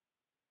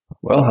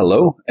Well,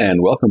 hello,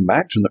 and welcome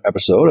back to another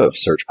episode of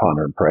Search,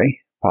 Ponder, and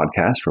Pray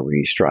podcast, where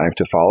we strive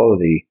to follow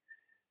the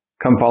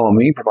Come Follow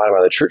Me provided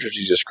by the Church of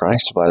Jesus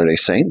Christ of Latter-day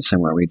Saints,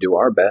 and where we do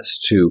our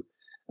best to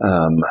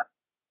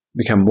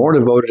become more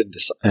devoted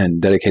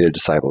and dedicated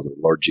disciples of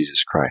the Lord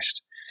Jesus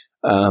Christ.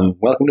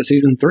 Welcome to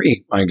Season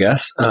 3, I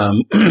guess.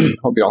 Hope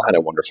you all had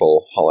a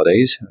wonderful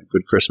holidays, a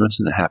good Christmas,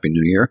 and a Happy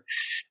New Year.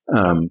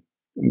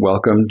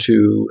 Welcome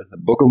to the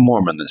Book of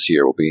Mormon this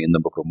year. We'll be in the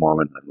Book of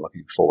Mormon. I'm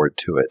looking forward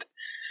to it.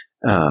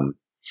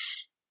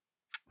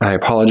 I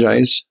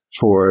apologize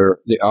for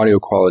the audio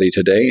quality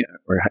today.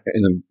 We're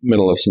in the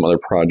middle of some other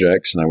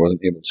projects, and I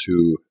wasn't able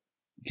to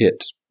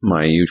get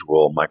my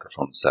usual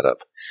microphone set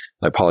up.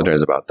 I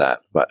apologize about that,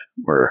 but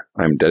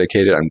I'm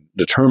dedicated. I'm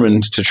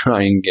determined to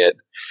try and get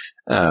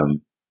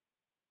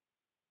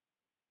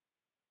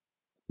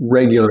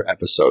regular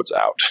episodes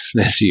out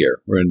this year.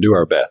 We're going to do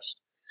our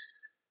best.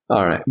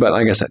 All right. But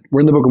like I said,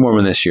 we're in the Book of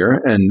Mormon this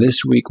year, and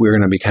this week we're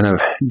going to be kind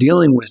of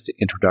dealing with the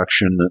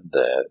introduction,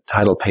 the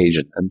title page,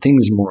 and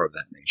things more of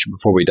that nature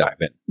before we dive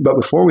in. But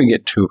before we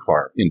get too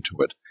far into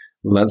it,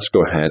 let's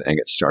go ahead and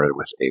get started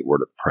with a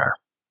word of prayer.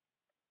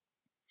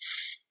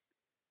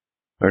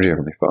 Our dear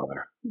Heavenly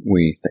Father,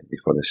 we thank Thee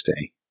for this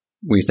day.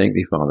 We thank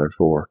Thee, Father,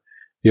 for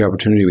the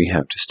opportunity we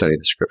have to study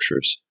the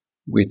Scriptures.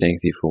 We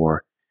thank Thee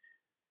for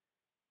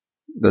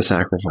the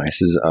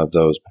sacrifices of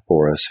those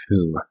before us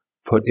who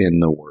put in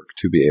the work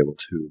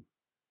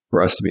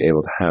for us to be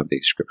able to have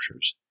these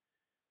Scriptures.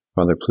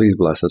 Father, please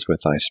bless us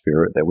with Thy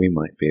Spirit that we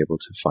might be able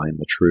to find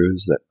the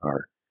truths that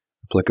are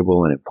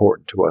applicable and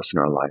important to us in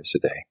our lives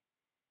today.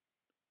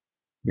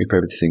 We pray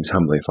for these things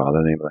humbly, Father,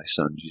 in the name of Thy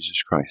Son,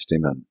 Jesus Christ.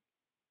 Amen.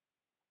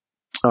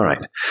 All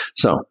right.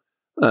 So,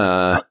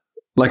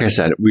 like I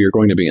said, we are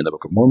going to be in the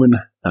Book of Mormon.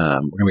 We're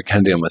going to be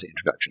kind of dealing with the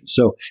introduction.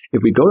 So,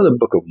 if we go to the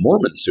Book of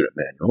Mormon student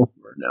manual,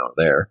 we're now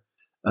there,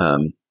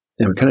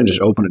 and we kind of just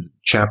open it to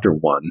chapter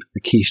 1,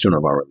 the keystone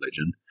of our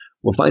religion,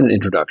 we'll find an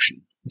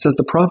introduction. It says,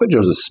 the prophet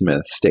Joseph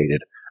Smith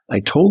stated,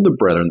 "I told the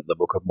brethren that the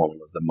Book of Mormon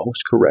was the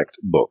most correct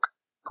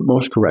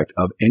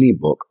of any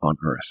book on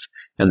earth,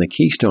 and the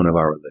keystone of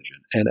our religion,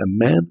 and a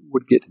man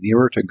would get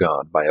nearer to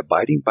God by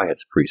abiding by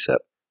its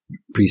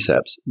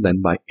precepts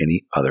than by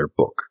any other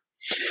book."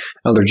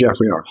 Elder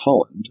Jeffrey R.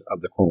 Holland, of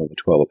the Quorum of the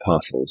 12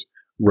 Apostles,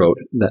 wrote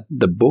that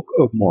the Book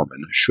of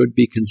Mormon should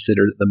be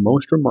considered the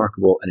most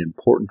remarkable and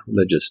important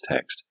religious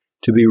text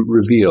to be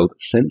revealed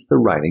since the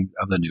writings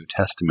of the New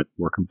Testament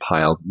were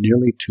compiled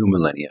nearly 2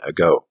 millennia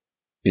ago.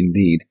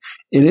 Indeed,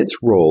 in its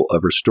role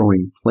of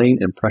restoring plain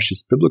and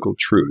precious biblical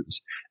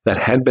truths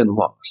that had been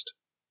lost,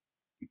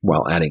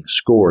 while adding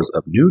scores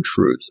of new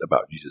truths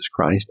about Jesus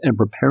Christ and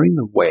preparing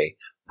the way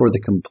for the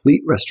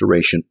complete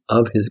restoration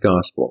of His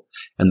gospel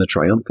and the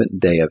triumphant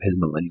day of His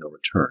millennial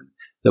return,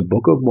 the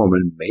Book of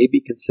Mormon may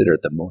be considered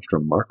the most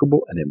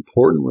remarkable and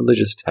important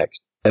religious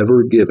text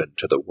ever given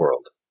to the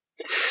world.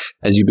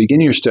 As you begin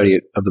your study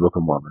of the Book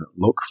of Mormon,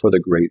 look for the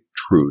great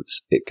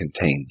truths it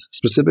contains.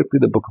 Specifically,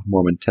 the Book of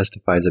Mormon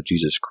testifies of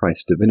Jesus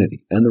Christ's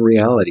divinity and the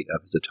reality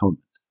of His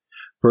atonement.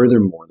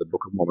 Furthermore, the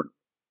Book of Mormon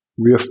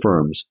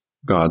reaffirms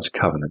God's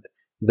covenant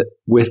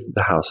with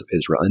the house of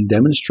Israel and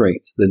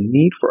demonstrates the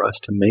need for us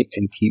to make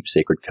and keep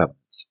sacred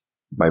covenants.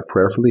 By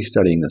prayerfully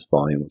studying this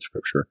volume of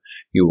Scripture,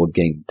 you will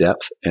gain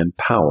depth and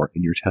power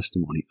in your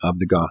testimony of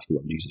the gospel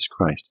of Jesus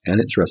Christ and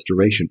its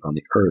restoration on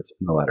the earth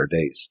in the latter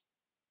days.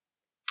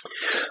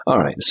 All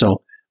right,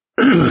 so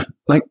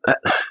like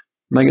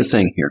it's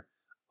saying here,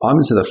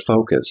 obviously the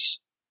focus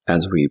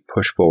as we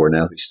push forward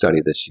and as we study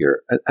this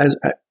year, as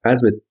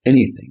with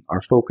anything, our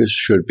focus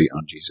should be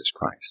on Jesus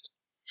Christ.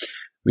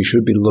 We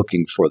should be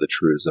looking for the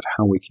truths of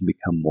how we can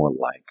become more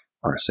like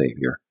our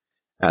Savior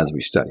as we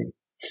study.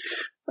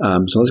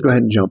 So let's go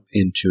ahead and jump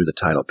into the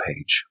title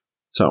page.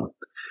 So,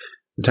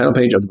 the title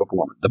page of the Book of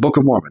Mormon. The Book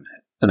of Mormon,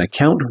 an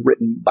account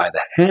written by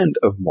the hand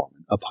of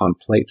Mormon upon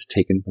plates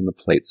taken from the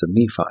plates of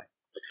Nephi.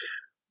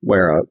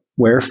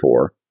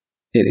 Wherefore,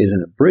 it is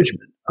an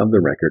abridgment of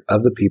the record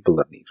of the people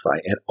of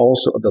Nephi and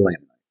also of the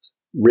Lamanites,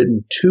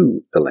 written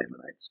to the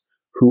Lamanites,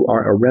 who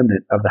are a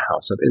remnant of the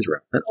house of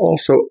Israel, and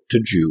also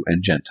to Jew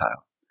and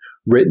Gentile,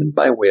 written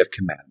by way of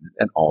commandment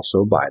and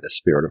also by the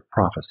spirit of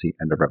prophecy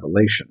and of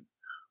revelation,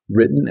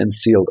 written and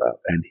sealed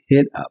up and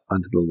hid up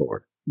unto the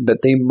Lord,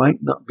 that they might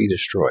not be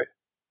destroyed,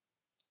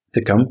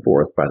 to come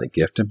forth by the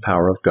gift and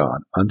power of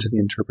God unto the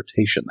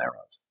interpretation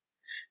thereof,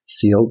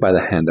 sealed by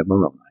the hand of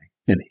Moroni,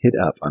 and hid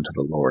up unto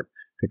the Lord,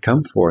 to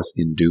come forth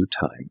in due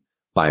time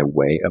by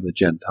way of the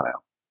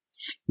Gentile,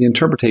 the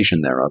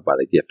interpretation thereof by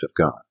the gift of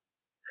God.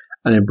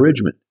 An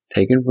abridgment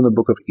taken from the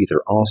book of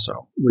Ether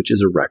also, which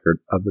is a record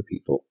of the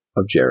people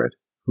of Jared,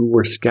 who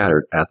were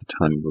scattered at the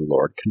time of the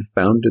Lord,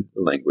 confounded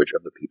the language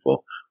of the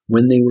people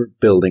when they were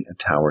building a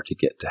tower to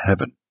get to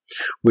heaven,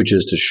 which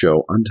is to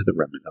show unto the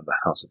remnant of the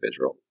house of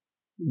Israel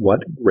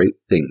what great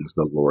things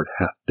the Lord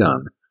hath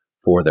done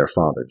for their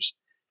fathers,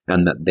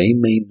 and that they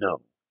may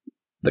know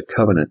the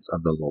covenants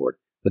of the Lord,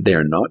 that they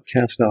are not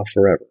cast off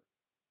forever,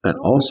 and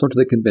also to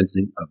the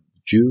convincing of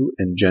Jew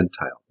and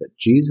Gentile that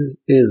Jesus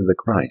is the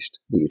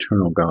Christ, the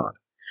eternal God,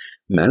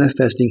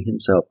 manifesting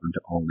himself unto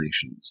all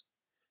nations.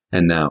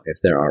 And now, if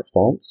there are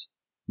faults,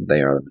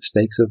 they are the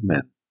mistakes of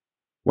men.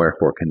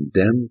 Wherefore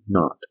condemn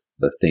not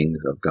the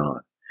things of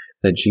God,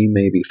 that ye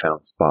may be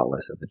found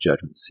spotless at the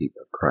judgment seat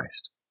of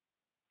Christ.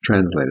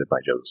 Translated by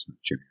Joseph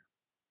Smith Jr.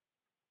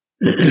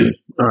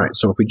 All right,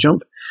 so if we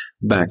jump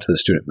back to the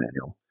student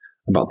manual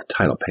about the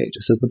title page,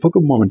 it says the Book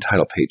of Mormon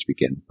title page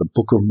begins, the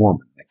Book of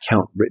Mormon, an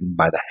account written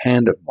by the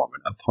hand of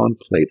Mormon upon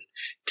plates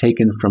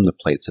taken from the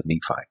plates of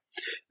Nephi.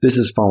 This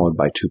is followed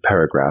by 2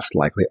 paragraphs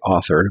likely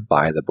authored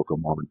by the Book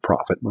of Mormon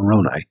prophet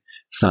Moroni,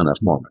 son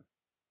of Mormon.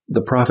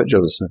 The prophet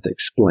Joseph Smith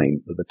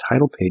explained that the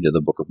title page of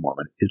the Book of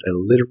Mormon is a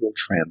literal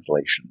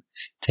translation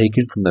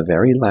taken from the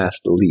very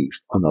last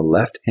leaf on the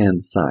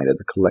left-hand side of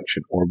the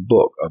collection or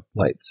book of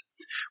plates,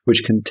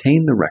 which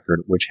contain the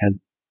record which has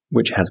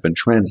been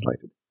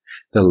translated,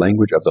 the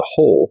language of the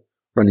whole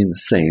running the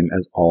same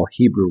as all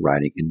Hebrew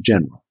writing in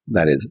general,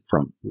 that is,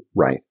 from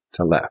right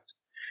to left.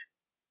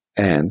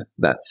 And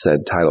that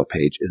said title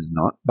page is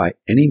not by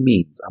any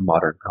means a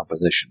modern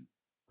composition,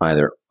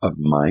 either of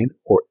mine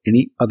or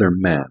any other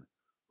man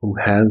who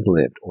has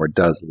lived or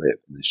does live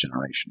in this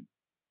generation.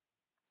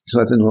 So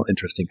that's a little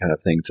interesting kind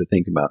of thing to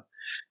think about.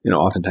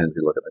 Oftentimes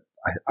we look at it.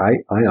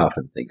 I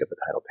often think of the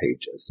title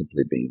page as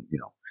simply being,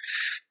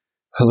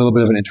 a little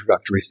bit of an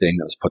introductory thing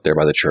that was put there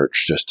by the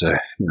church just to,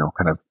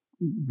 kind of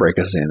break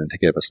us in and to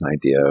give us an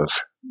idea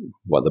of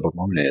what the Book of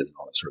Mormon is and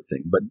all that sort of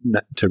thing. But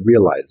to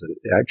realize that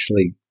it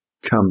actually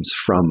comes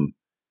from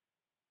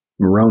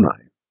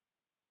Moroni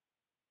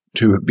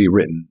to be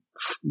written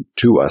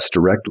to us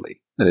directly.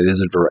 That it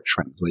is a direct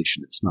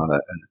translation. It's not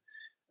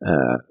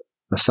a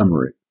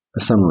summary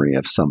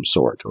of some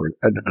sort or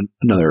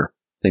another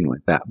thing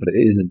like that. But it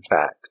is in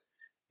fact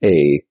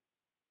a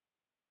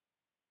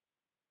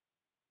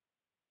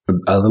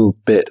little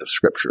bit of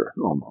scripture,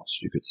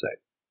 almost, you could say.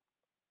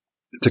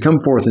 To come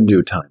forth in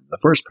due time. The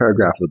first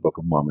paragraph of the Book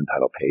of Mormon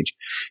title page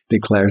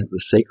declares that the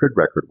sacred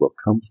record will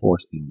come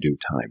forth in due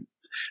time.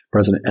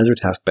 President Ezra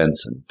Taft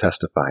Benson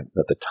testified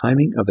that the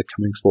timing of the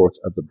coming forth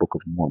of the Book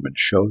of Mormon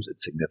shows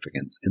its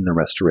significance in the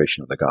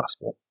restoration of the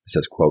gospel. He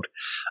says, quote,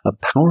 a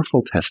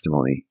powerful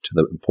testimony to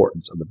the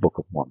importance of the Book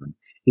of Mormon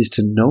is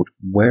to note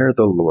where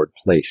the Lord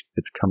placed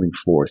its coming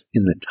forth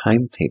in the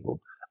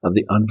timetable of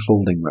the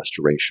unfolding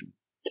restoration.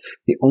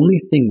 The only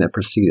thing that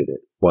preceded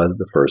it was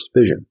the first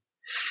vision.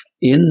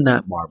 In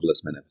that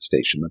marvelous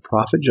manifestation, the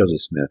prophet Joseph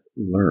Smith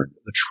learned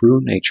the true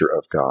nature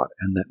of God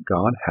and that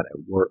God had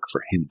a work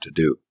for him to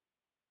do.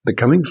 The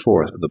coming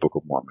forth of the Book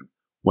of Mormon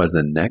was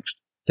the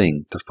next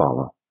thing to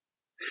follow.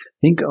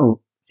 Think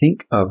of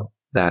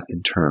that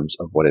in terms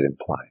of what it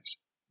implies.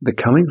 The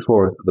coming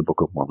forth of the Book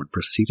of Mormon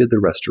preceded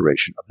the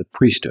restoration of the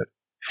priesthood.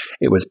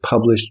 It was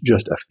published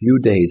just a few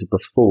days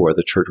before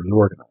the church was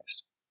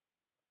organized.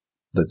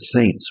 The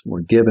saints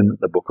were given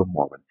the Book of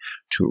Mormon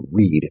to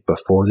read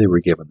before they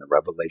were given the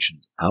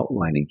revelations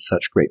outlining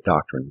such great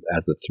doctrines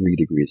as the 3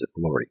 degrees of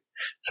glory,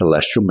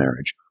 celestial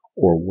marriage,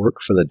 or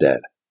work for the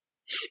dead.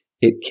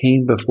 It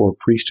came before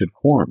priesthood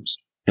quorums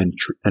and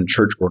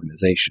church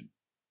organization.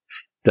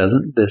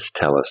 Doesn't this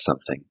tell us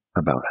something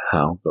about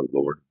how the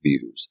Lord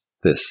views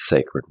this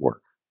sacred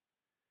work?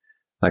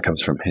 That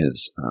comes from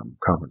his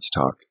conference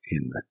talk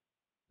in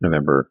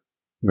November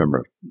of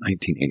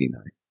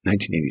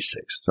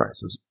 1986. Sorry,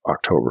 this was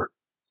October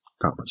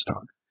conference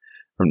talk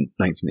from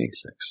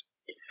 1986.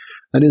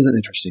 That is an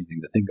interesting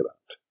thing to think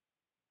about.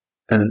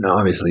 And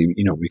obviously,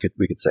 we could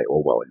say,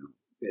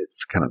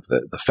 it's kind of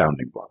the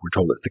founding block. We're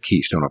told it's the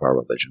keystone of our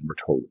religion. We're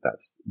told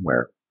that's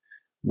where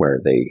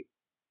they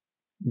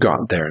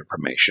got their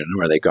information,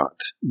 where they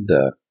got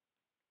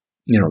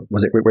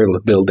were able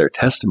to build their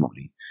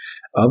testimony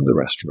of the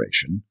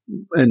restoration,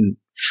 and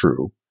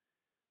true.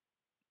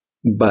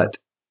 But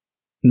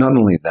not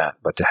only that,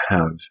 but to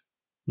have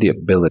the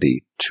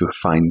ability to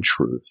find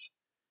truth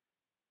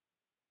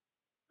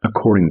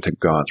according to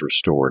God's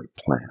restored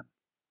plan.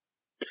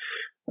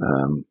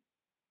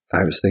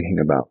 I was thinking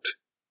about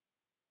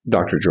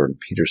Dr. Jordan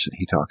Peterson.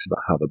 He talks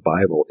about how the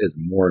Bible is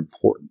more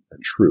important than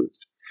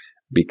truth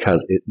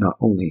because it not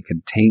only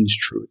contains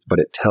truth, but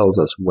it tells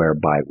us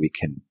whereby we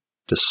can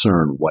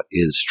discern what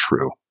is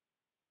true.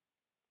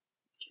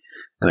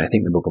 And I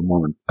think the Book of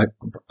Mormon, I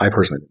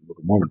personally think the Book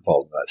of Mormon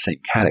falls into that same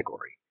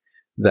category,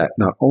 that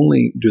not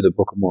only do the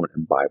Book of Mormon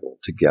and Bible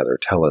together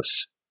tell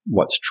us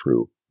what's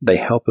true, they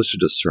help us to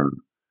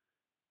discern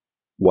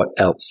what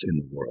else in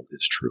the world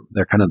is true.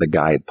 They're kind of the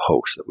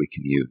guideposts that we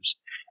can use.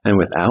 And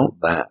without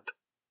that,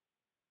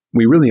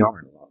 we really are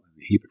in a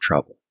heap of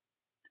trouble.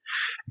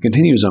 It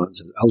continues on and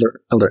says,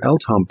 Elder L.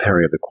 Tom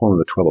Perry of the Quorum of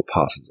the 12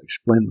 Apostles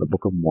explained that the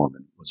Book of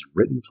Mormon was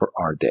written for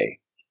our day.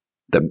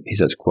 He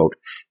says, quote,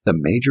 the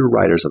major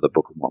writers of the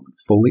Book of Mormon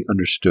fully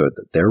understood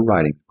that their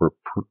writings were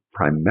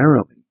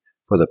primarily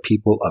for the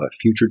people of a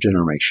future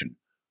generation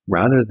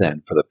rather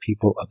than for the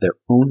people of their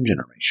own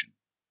generation.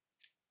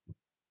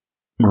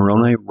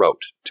 Moroni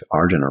wrote to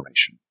our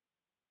generation,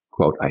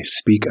 quote, I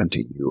speak unto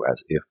you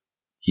as if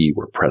ye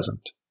were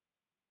present.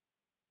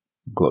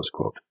 Close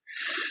quote.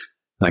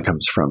 That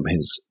comes from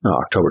his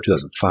October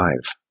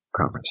 2005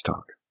 conference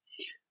talk.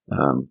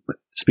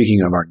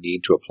 Speaking of our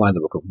need to apply the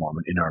Book of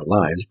Mormon in our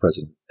lives,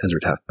 President Ezra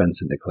Taft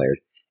Benson declared,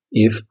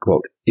 if,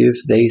 quote,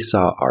 if they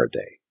saw our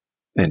day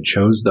and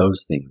chose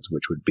those things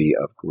which would be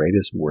of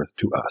greatest worth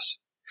to us,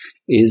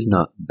 is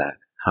not that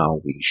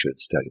how we should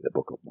study the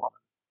Book of Mormon?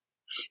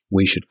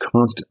 We should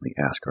constantly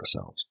ask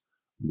ourselves,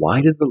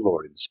 why did the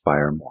Lord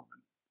inspire Mormon,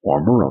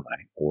 or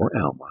Moroni, or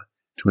Alma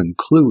to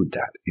include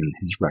that in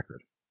his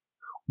record?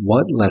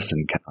 What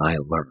lesson can I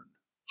learn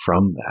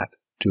from that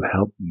to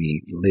help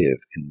me live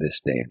in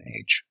this day and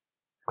age?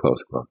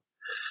 Close quote.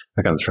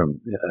 That comes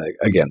from,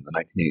 again, the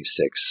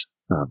 1986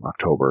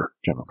 October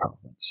General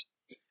Conference.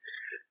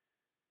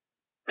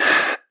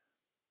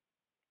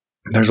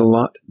 There's a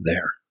lot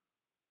there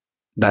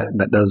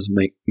that does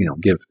make,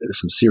 give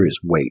some serious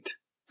weight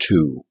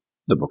to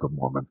the Book of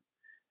Mormon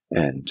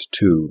and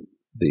to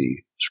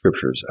the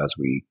scriptures as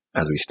we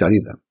study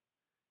them.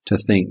 To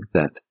think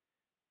that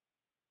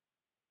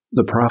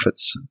the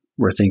prophets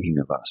were thinking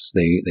of us,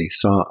 they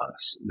saw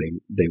us,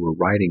 they were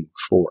writing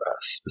for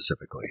us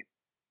specifically.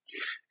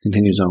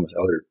 Continues on with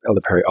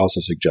Elder Perry also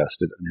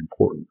suggested an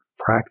important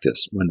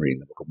practice when reading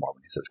the Book of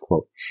Mormon. He says,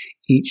 quote,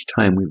 each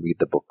time we read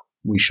the book,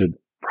 we should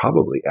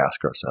probably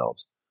ask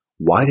ourselves,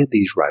 why did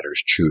these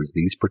writers choose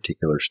these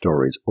particular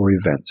stories or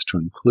events to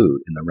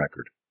include in the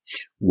record?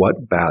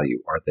 What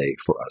value are they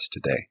for us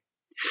today?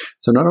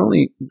 So not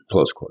only,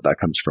 close quote, that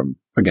comes from,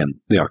 again,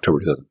 the October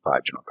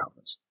 2005 General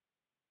Conference.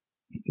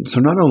 So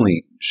not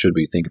only should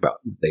we think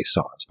about they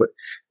saw us, but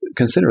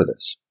consider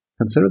this.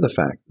 Consider the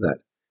fact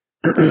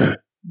that,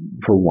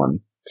 for one,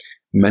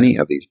 many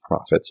of these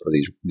prophets or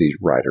these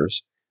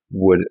writers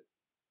would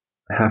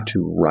have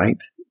to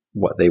write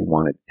what they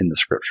wanted in the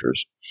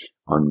scriptures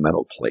on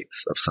metal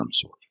plates of some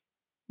sort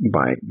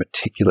by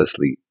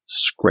meticulously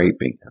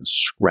scraping and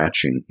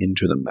scratching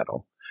into the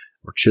metal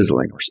or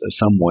chiseling or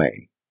some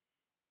way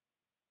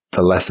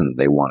the lesson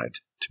they wanted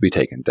to be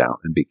taken down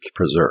and be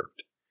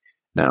preserved.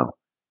 Now,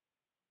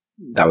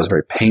 that was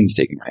very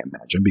painstaking, I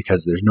imagine,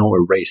 because there's no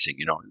erasing.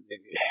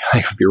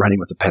 Like if you're writing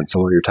with a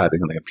pencil or you're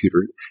typing on the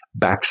computer,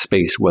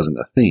 backspace wasn't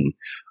a thing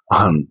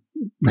on,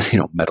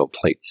 metal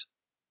plates.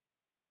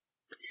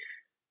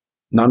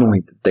 Not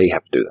only did they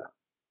have to do that,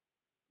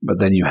 but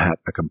then you had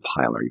a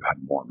compiler, you had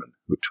Mormon,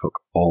 who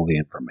took all the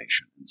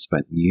information and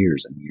spent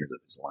years and years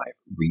of his life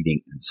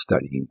reading and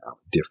studying out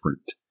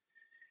different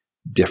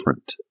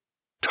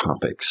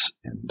topics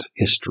and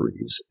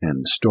histories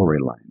and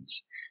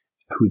storylines,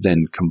 who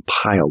then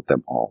compiled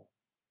them all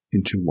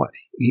into what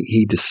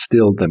he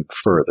distilled them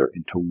further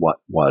into what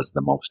was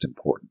the most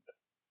important.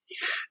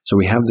 So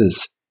we have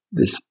this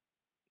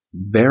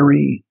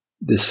very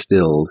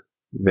distilled,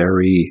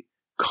 very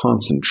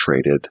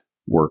concentrated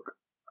work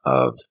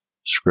of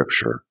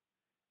scripture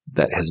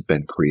that has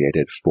been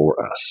created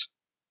for us.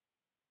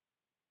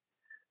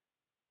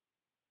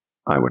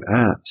 I would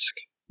ask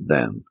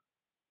then,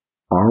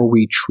 are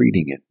we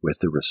treating it with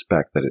the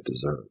respect that it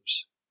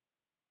deserves?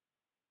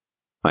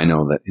 I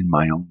know that in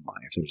my own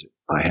life,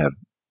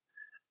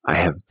 I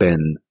have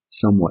been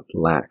somewhat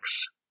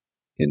lax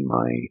in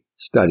my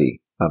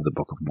study of the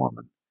Book of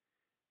Mormon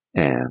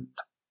and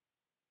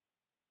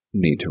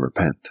need to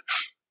repent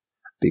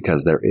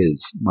because there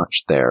is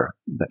much there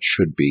that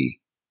should be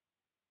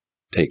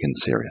taken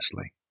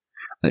seriously,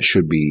 that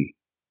should be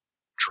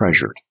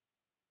treasured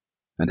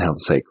and held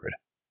sacred.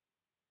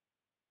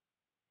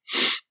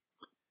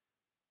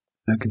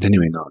 Now,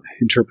 continuing on,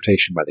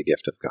 interpretation by the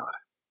gift of God.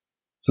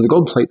 So the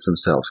gold plates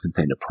themselves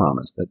contained a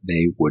promise that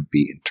they would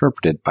be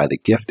interpreted by the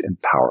gift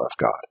and power of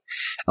God.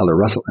 Elder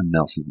Russell M.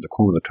 Nelson, the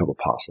Quorum of the 12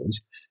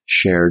 Apostles,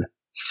 shared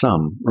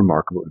some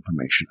remarkable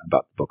information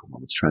about the Book of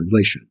Mormon's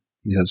translation.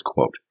 He says,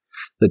 quote,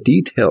 the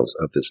details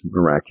of this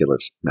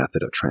miraculous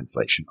method of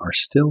translation are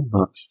still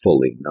not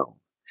fully known,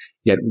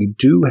 yet we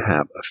do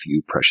have a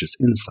few precious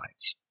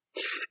insights.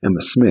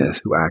 Emma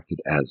Smith, who acted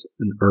as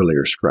an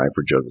earlier scribe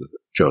for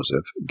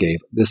Joseph, gave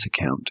this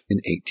account in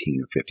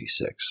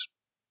 1856.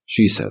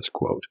 She says,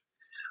 quote,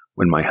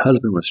 when my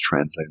husband was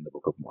translating the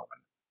Book of Mormon,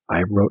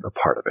 I wrote a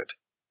part of it,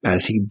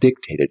 as he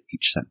dictated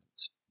each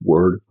sentence,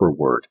 word for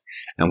word,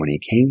 and when he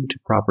came to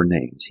proper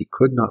names he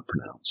could not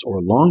pronounce,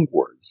 or long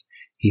words,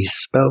 he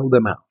spelled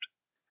them out,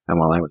 and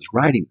while I was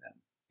writing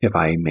them, if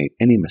I made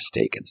any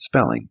mistake in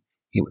spelling,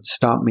 he would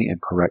stop me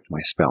and correct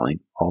my spelling,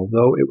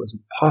 although it was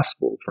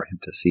impossible for him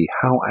to see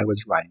how I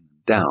was writing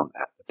them down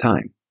at the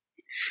time.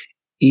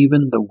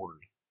 Even the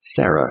word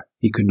Sarah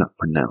he could not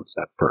pronounce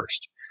at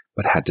first,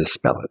 but had to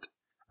spell it,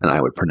 and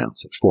I would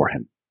pronounce it for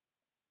him.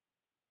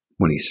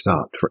 When he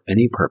stopped for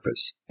any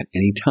purpose, at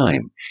any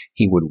time,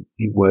 he would,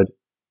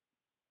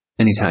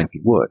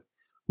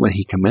 when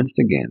he commenced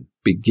again,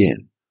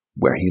 begin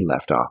where he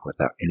left off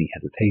without any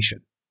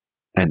hesitation.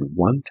 And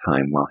one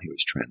time while he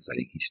was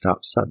translating, he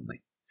stopped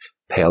suddenly,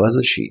 pale as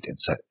a sheet, and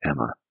said,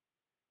 Emma,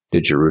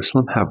 did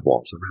Jerusalem have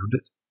walls around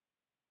it?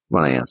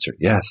 When I answered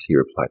yes, he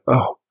replied,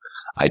 oh,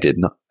 I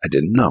didn't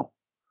know.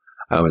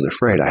 I was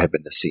afraid I had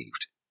been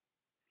deceived.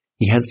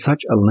 He had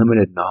such a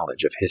limited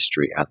knowledge of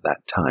history at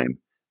that time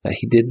that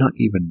he did not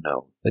even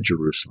know that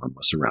Jerusalem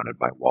was surrounded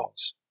by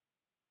walls.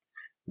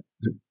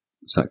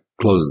 So that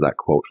closes that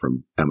quote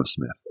from Emma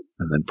Smith.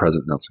 And then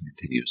President Nelson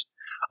continues,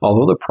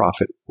 although the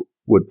prophet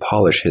would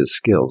polish his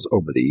skills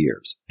over the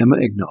years, Emma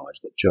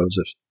acknowledged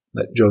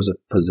that Joseph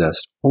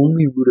possessed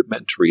only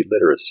rudimentary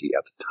literacy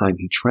at the time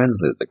he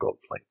translated the gold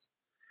plates.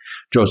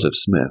 Joseph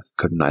Smith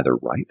could neither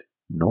write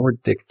nor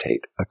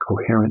dictate a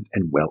coherent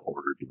and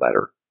well-ordered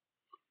letter,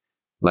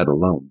 let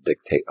alone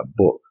dictate a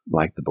book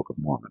like the Book of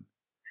Mormon.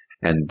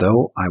 And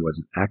though I was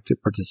an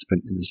active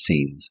participant in the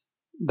scenes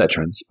that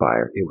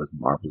transpired, it was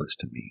marvelous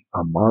to me,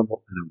 a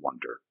marvel and a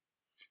wonder,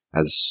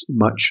 as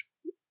much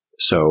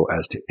so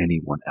as to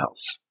anyone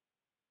else.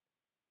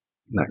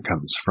 That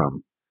comes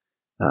from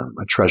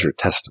a treasured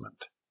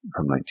testament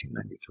from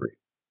 1993.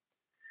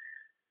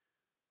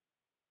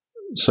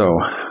 So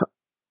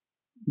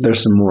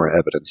there's some more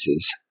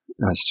evidences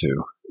as to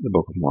the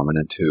Book of Mormon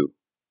and to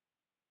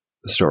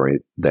the story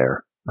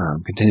there.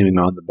 Continuing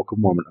on, the Book of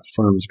Mormon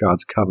affirms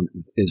God's covenant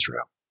with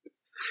Israel.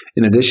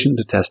 In addition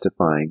to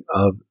testifying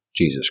of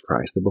Jesus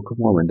Christ, the Book of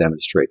Mormon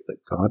demonstrates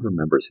that God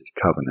remembers his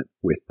covenant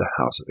with the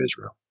house of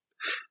Israel.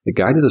 The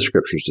guide of the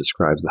scriptures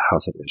describes the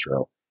house of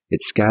Israel,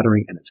 its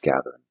scattering and its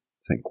gathering.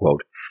 Saying,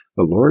 quote,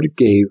 the Lord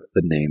gave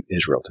the name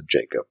Israel to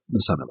Jacob,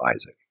 the son of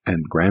Isaac,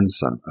 and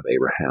grandson of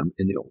Abraham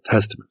in the Old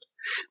Testament.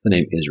 The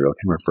name Israel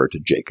can refer to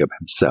Jacob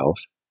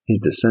himself, his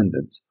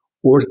descendants,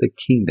 or to the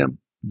kingdom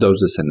those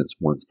descendants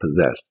once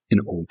possessed in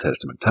Old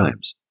Testament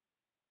times.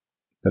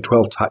 The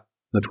 12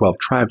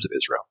 tribes of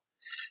Israel.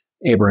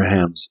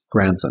 Abraham's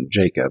grandson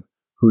Jacob,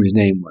 whose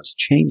name was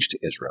changed to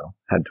Israel,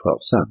 had 12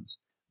 sons.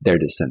 Their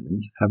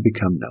descendants have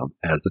become known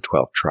as the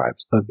 12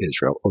 tribes of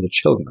Israel, or the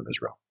children of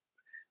Israel.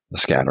 The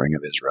scattering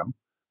of Israel.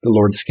 The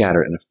Lord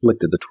scattered and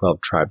afflicted the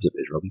 12 tribes of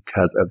Israel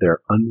because of their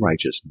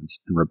unrighteousness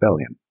and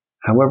rebellion.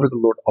 However, the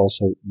Lord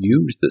also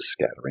used this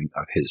scattering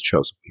of his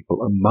chosen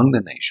people among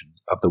the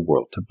nations of the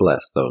world to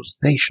bless those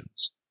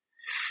nations.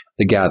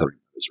 The gathering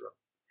of Israel.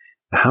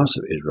 The house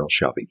of Israel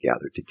shall be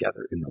gathered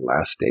together in the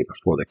last day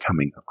before the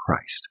coming of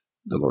Christ.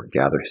 The Lord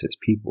gathers his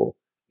people,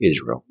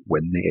 Israel,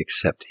 when they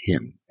accept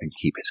him and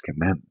keep his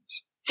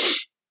commandments.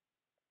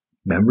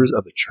 Members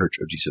of the Church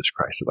of Jesus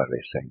Christ of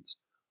Latter-day Saints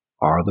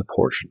are the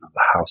portion of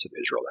the house of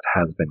Israel that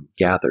has been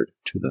gathered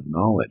to the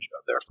knowledge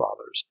of their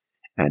fathers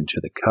and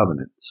to the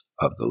covenants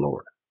of the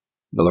Lord.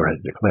 The Lord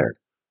has declared,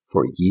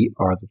 for ye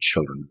are the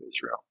children of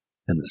Israel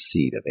and the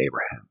seed of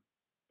Abraham.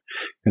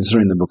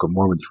 Concerning the Book of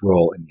Mormon's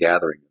role in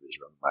gathering of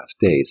Israel in the last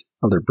days,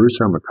 Elder Bruce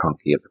R.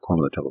 McConkie of the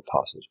Quorum of the 12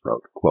 Apostles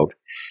wrote, quote,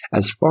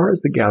 as far as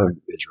the gathering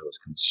of Israel is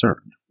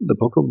concerned, the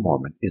Book of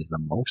Mormon is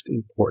the most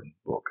important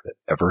book that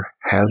ever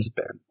has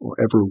been or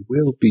ever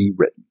will be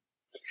written.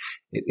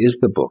 It is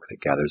the book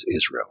that gathers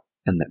Israel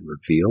and that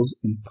reveals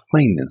in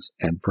plainness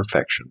and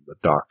perfection the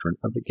doctrine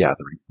of the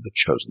gathering of the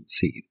chosen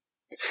seed.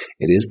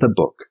 It is the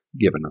book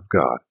given of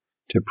God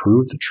to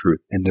prove the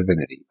truth and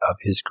divinity of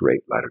his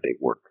great latter-day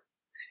work.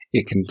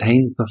 It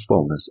contains the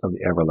fullness of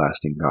the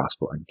everlasting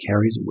gospel and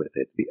carries with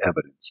it the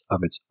evidence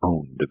of its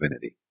own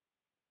divinity.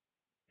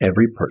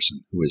 Every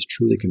person who is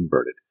truly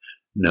converted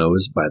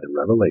knows by the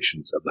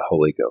revelations of the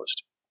Holy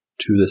Ghost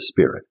to the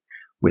Spirit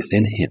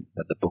within him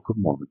that the Book of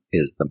Mormon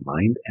is the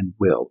mind and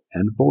will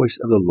and voice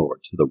of the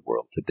Lord to the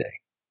world today.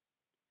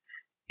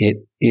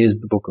 It is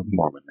the Book of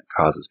Mormon that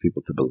causes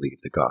people to believe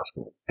the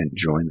gospel and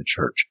join the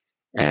church,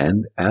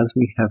 and as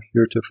we have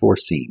heretofore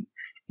seen,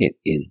 it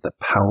is the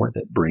power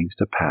that brings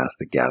to pass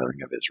the gathering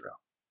of Israel.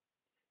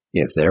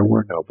 If there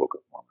were no Book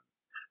of Mormon,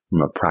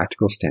 from a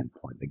practical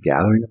standpoint, the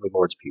gathering of the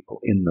Lord's people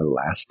in the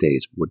last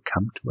days would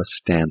come to a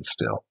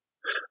standstill.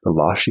 The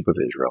lost sheep of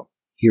Israel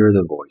hear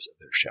the voice of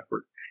their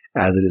shepherd,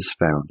 as it is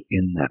found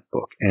in that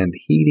book, and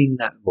heeding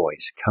that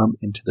voice, come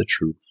into the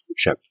true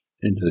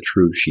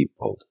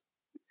sheepfold.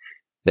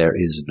 There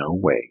is no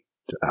way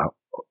of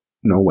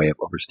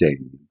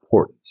overstating the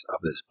importance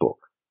of this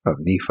book of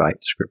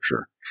Nephite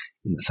scripture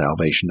in the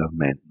salvation of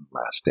men in the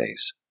last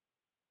days.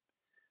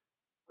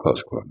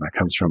 Close quote. That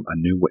comes from A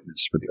New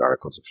Witness for the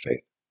Articles of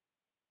Faith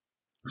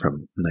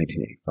from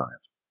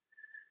 1985.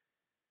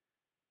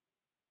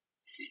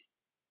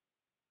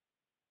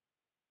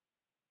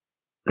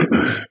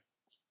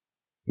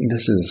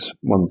 This is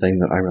one thing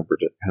that I remember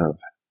to kind of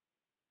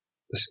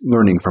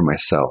learning for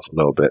myself a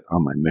little bit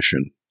on my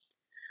mission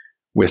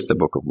with the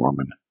Book of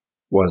Mormon,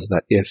 was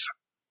that if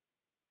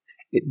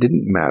it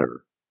didn't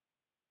matter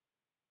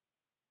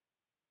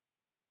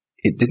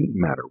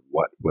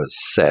what was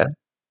said,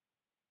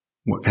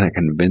 what kind of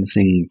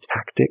convincing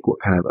tactic,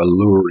 what kind of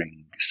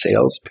alluring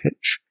sales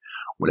pitch,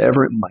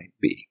 whatever it might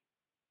be,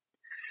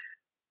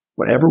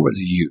 whatever was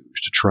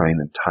used to try and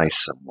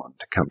entice someone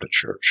to come to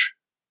church,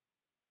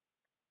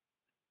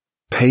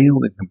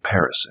 paled in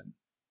comparison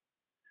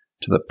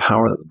to the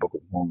power that the Book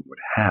of Mormon would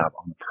have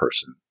on a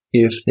person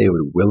if they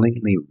would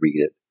willingly read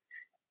it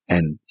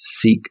and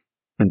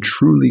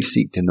truly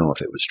seek to know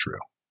if it was true.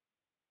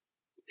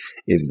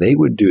 If they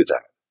would do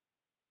that,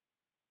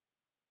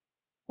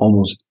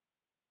 almost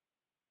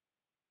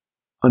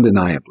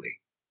undeniably,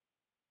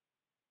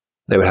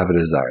 they would have a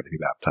desire to be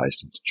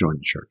baptized and to join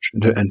the church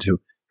and to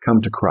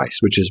come to Christ,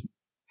 which is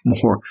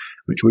more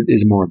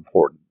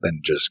important than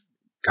just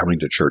coming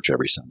to church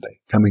every Sunday.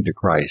 Coming to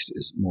Christ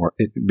is more,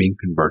 being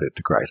converted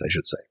to Christ, I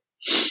should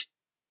say.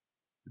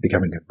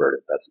 Becoming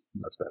converted, that's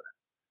better.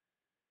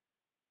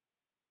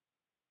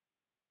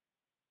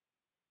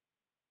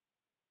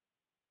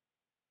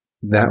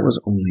 That was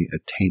only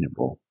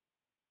attainable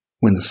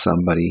when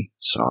somebody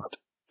sought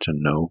to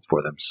know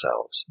for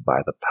themselves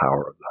by the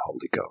power of the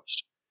Holy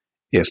Ghost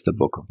if the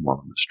Book of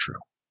Mormon is true.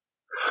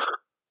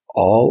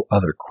 All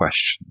other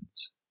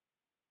questions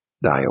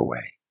die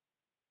away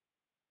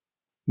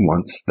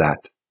once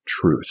that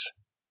truth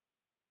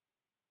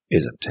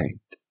is obtained.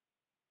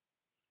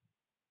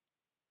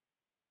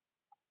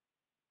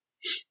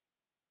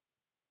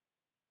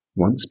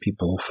 Once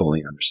people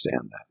fully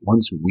understand that,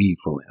 once we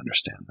fully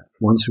understand that,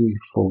 once we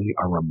fully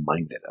are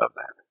reminded of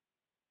that,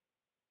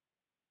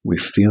 we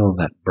feel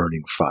that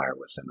burning fire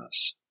within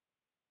us,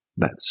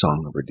 that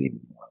song of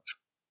redeeming love,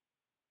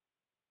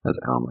 as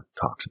Alma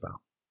talks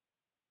about.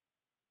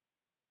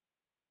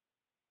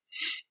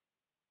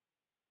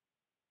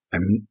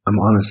 I'm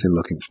honestly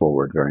looking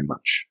forward very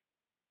much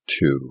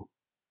to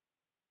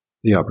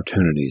the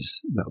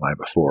opportunities that lie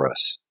before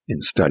us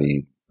in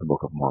studying the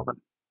Book of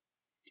Mormon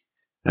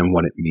and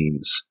what it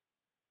means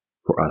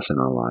for us in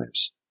our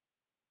lives.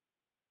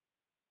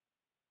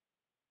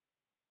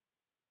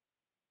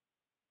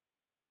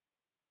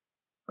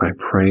 I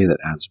pray that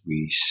as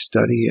we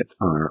study it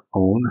on our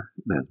own,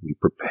 and as we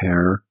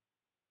prepare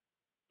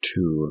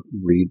to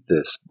read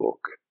this book,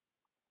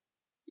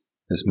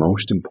 this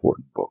most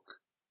important book,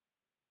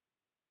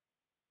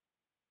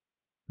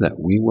 that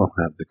we will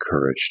have the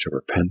courage to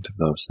repent of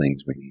those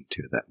things we need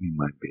to, that we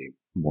might be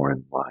more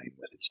in line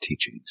with its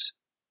teachings,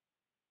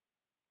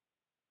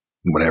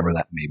 whatever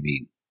that may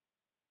mean.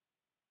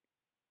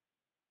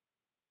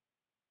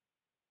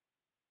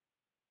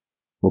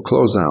 We'll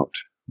close out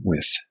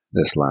with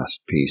this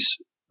last piece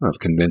of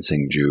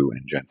convincing Jew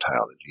and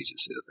Gentile that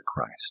Jesus is the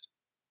Christ.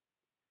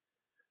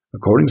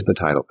 According to the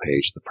title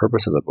page, the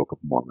purpose of the Book of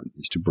Mormon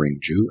is to bring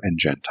Jew and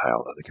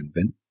Gentile to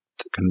the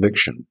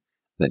conviction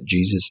that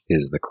Jesus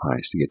is the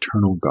Christ, the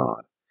eternal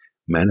God,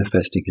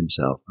 manifesting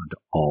himself unto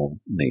all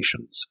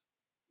nations.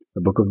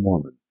 The Book of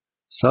Mormon,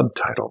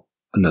 subtitle,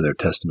 Another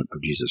Testament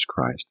of Jesus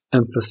Christ,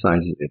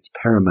 emphasizes its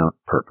paramount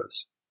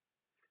purpose.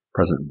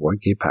 President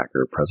Boyd K.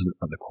 Packer, president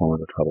of the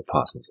Quorum of the 12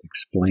 Apostles,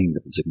 explained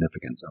the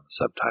significance of the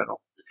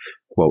subtitle.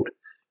 Quote,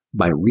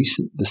 "By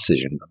recent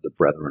decision of the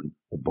brethren,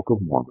 the Book of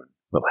Mormon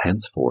will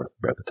henceforth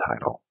bear the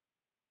title,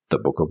 The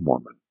Book of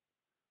Mormon,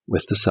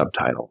 with the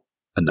subtitle,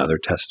 Another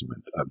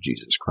Testament of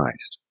Jesus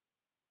Christ.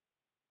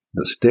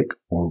 The stick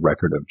or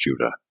record of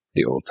Judah,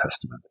 the Old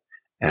Testament,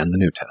 and the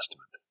New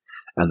Testament,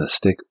 and the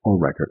stick or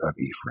record of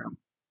Ephraim,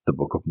 the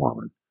Book of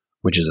Mormon,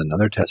 which is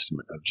another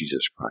testament of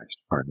Jesus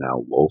Christ, are now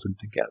woven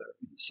together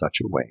in such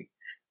a way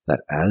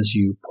that as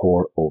you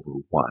pore over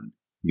one,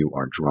 you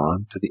are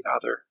drawn to the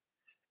other.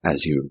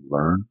 As you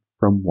learn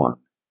from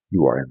one,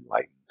 you are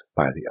enlightened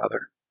by the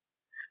other.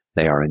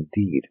 They are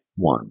indeed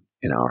one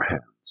in our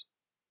hands."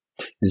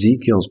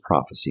 Ezekiel's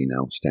prophecy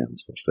now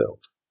stands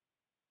fulfilled.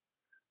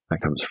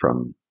 That comes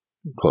from,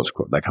 close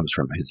quote, that comes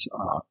from his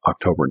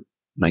October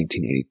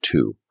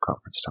 1982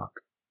 conference talk.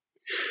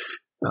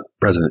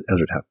 President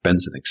Ezra Taft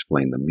Benson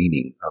explained the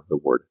meaning of the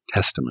word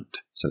testament.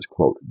 He says,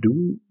 quote,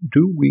 do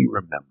we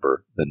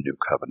remember the New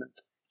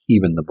Covenant,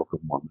 even the Book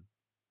of Mormon?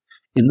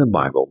 In the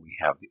Bible, we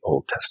have the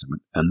Old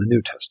Testament and the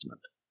New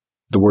Testament.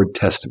 The word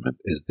testament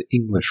is the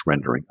English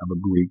rendering of a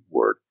Greek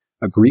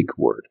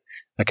word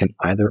that can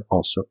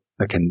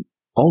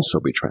also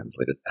be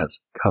translated as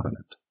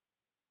covenant.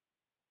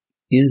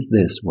 Is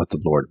this what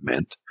the Lord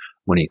meant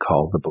when he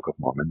called the Book of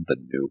Mormon the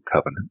New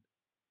Covenant?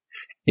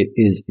 It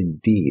is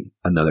indeed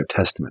another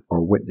testament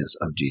or witness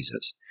of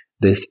Jesus.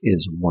 This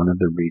is one of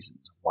the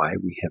reasons why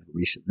we have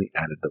recently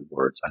added the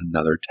words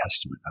Another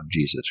Testament of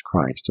Jesus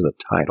Christ to the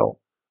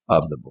title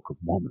of the Book of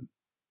Mormon.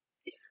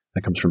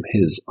 That comes from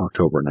his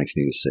October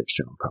 1986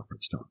 General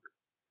Conference talk.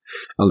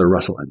 Elder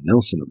Russell M.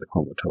 Nilsson of the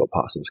Quorum of the 12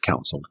 Apostles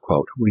counseled,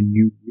 quote, "When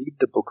you read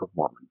the Book of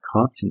Mormon,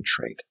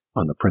 concentrate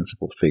on the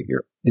principal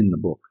figure in the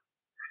book,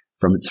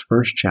 from its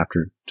first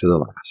chapter to the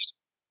last,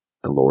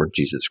 the Lord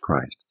Jesus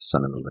Christ,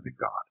 Son of the living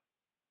God."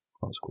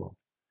 Close quote.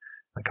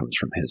 That comes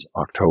from his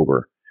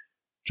October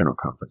General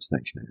Conference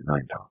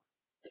 1999 talk.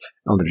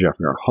 Elder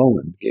Jeffrey R.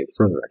 Holland gave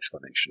further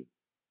explanation.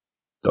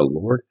 The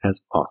Lord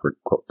has offered,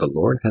 quote, "The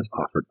Lord has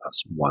offered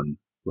us one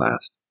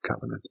last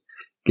covenant,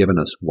 given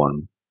us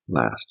one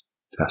last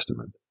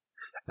testament.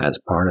 As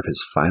part of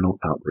his final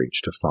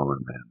outreach to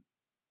fallen man,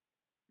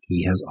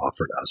 he has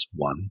offered us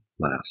one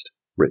last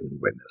written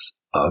witness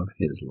of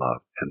his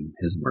love and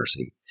his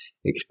mercy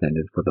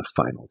extended for the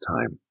final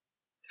time.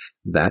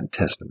 That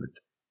testament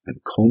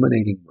and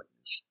culminating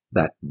witness,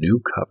 that new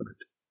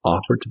covenant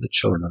offered to the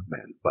children of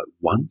men but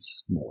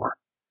once more,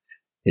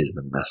 is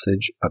the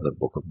message of the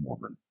Book of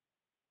Mormon.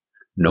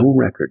 No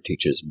record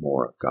teaches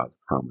more of God's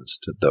promise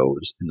to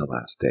those in the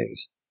last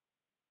days.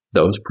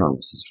 Those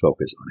promises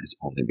focus on his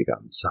only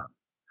begotten Son,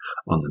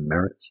 on the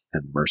merits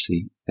and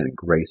mercy and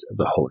grace of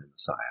the Holy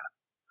Messiah,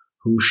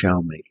 who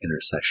shall make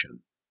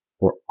intercession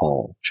for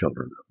all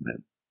children of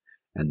men,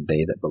 and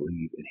they that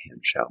believe in him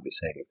shall be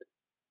saved.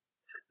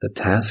 The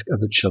task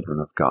of the children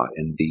of God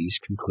in these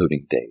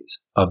concluding days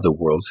of the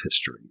world's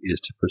history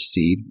is to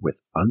proceed with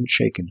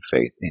unshaken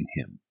faith in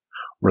him,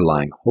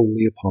 relying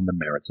wholly upon the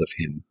merits of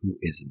him who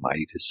is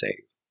mighty to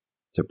save,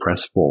 to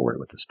press forward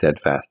with a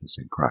steadfastness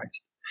in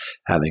Christ,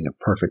 having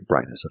a perfect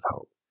brightness of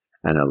hope,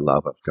 and a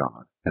love of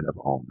God and of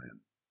all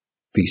men,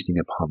 feasting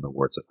upon the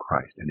words of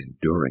Christ and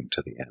enduring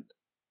to the end.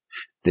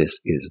 This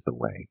is the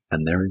way,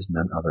 and there is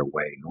none other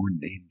way nor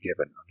name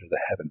given under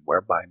the heaven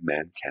whereby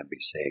man can be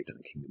saved in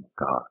the kingdom of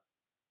God.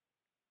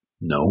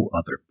 No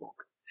other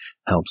book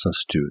helps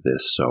us do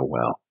this so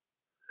well.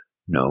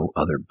 No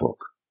other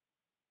book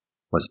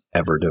was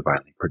ever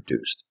divinely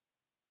produced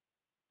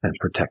and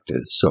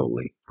protected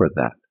solely for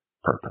that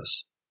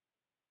purpose.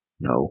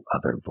 No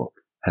other book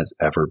has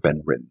ever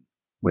been written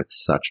with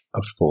such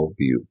a full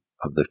view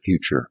of the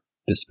future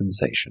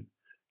dispensation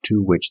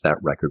to which that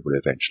record would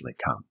eventually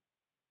come.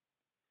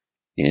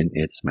 In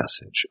its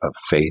message of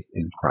faith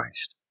in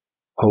Christ,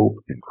 hope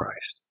in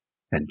Christ,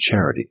 and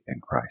charity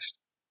in Christ,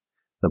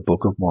 the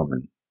Book of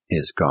Mormon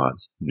is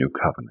God's new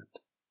covenant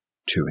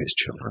to his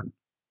children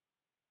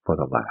for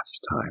the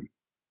last time.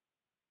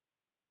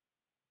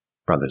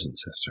 Brothers and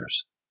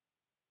sisters,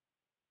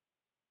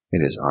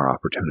 it is our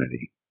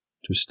opportunity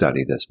to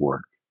study this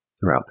work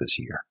throughout this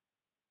year.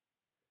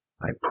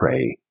 I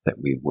pray that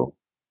we will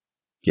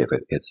give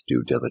it its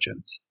due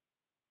diligence.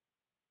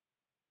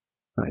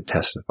 And I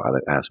testify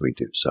that as we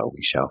do so,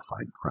 we shall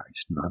find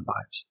Christ in our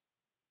lives.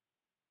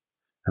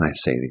 And I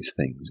say these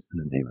things in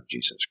the name of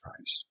Jesus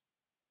Christ.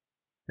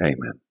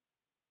 Amen.